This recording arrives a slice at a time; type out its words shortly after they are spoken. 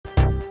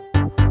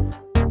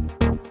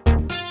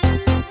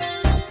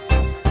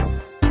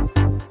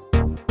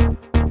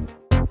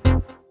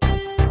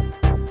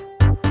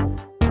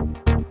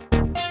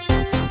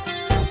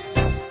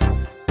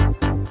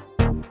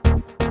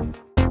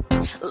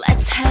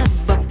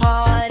have a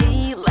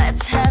party,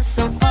 let's have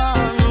some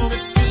fun. The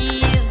sea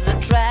is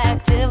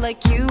attractive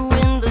like you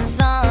in the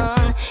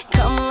sun.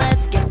 Come,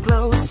 let's get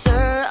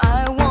closer,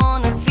 I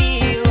wanna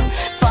feel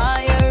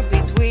fire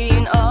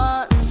between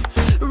us.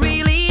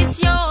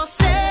 Release yourself,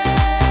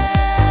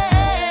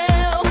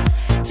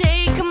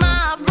 take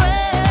my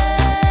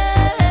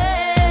breath,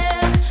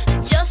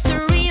 just to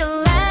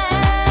relax.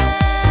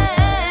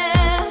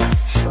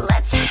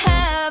 Let's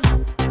have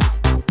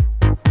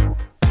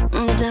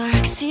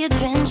dark sea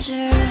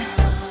adventure.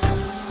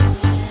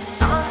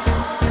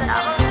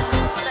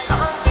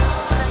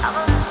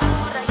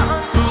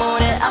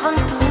 More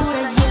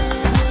avventura,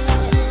 yeah.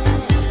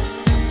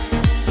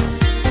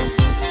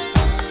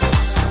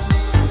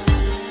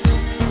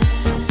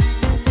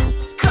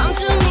 Come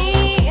to me,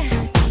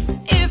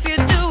 if you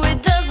do it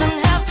doesn't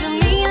have to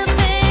mean a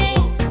thing.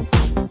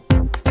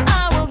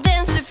 I will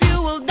dance if you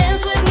will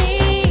dance with me.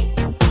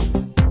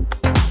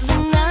 The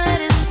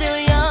night is still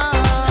young.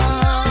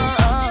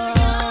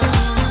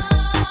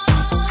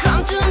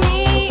 Come to me,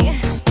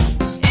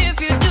 if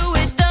you do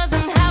it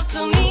doesn't have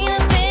to mean a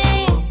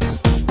thing.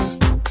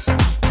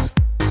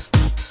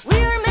 We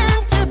are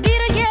meant to be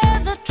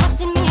together, trust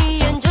in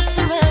me and just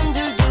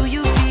surrender. Do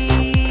you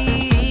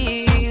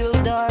feel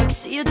dark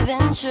sea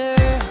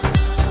adventure?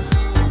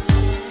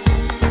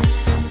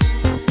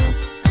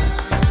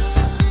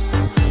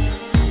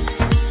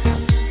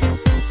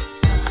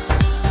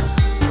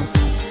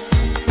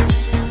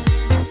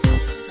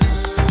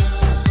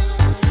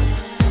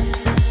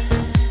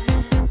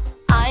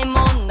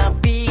 Ajmo na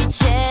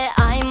piće,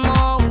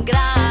 ajmo u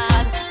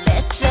grad.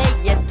 Veče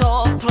je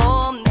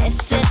toplo,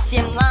 mesec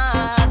je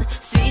mlad.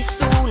 Svi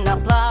su na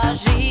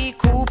plaži,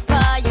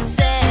 kupaju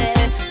se.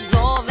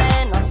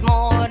 Zove nas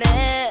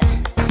more,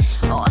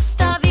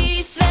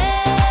 ostavi sve.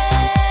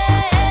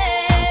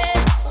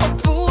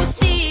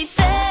 Opusti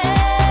se,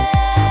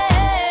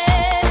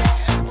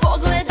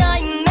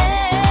 pogledaj me.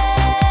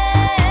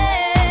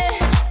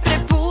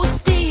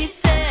 Prepusti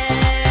se,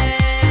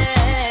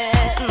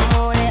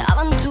 more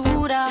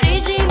avantura.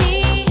 Priđi mi,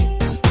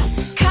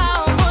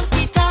 kao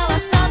morski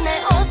talas, sad me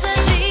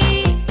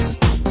osveži.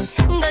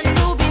 Da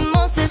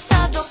ljubimo se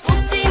sad,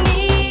 dopusti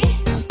mi,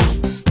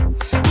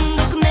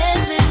 dok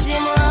mesec je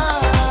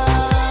mlad.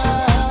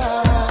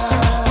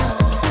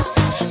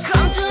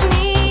 Come to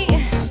me,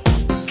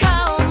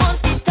 kao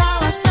morski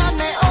talas, sad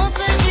me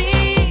osveži.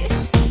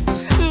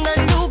 Da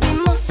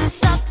ljubimo se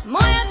sad,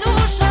 moja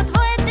duša,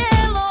 tvoje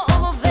telo.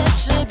 Ovo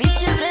veče bit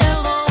će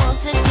vrelo,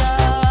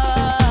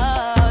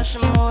 osjećaš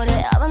more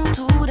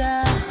avantura.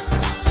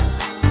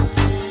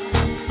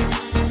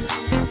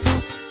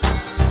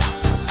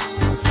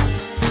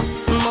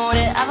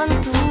 More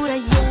avantura,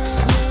 yeah.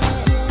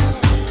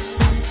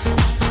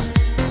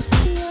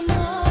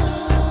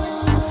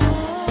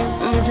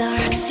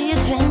 Dark sea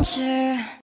adventure.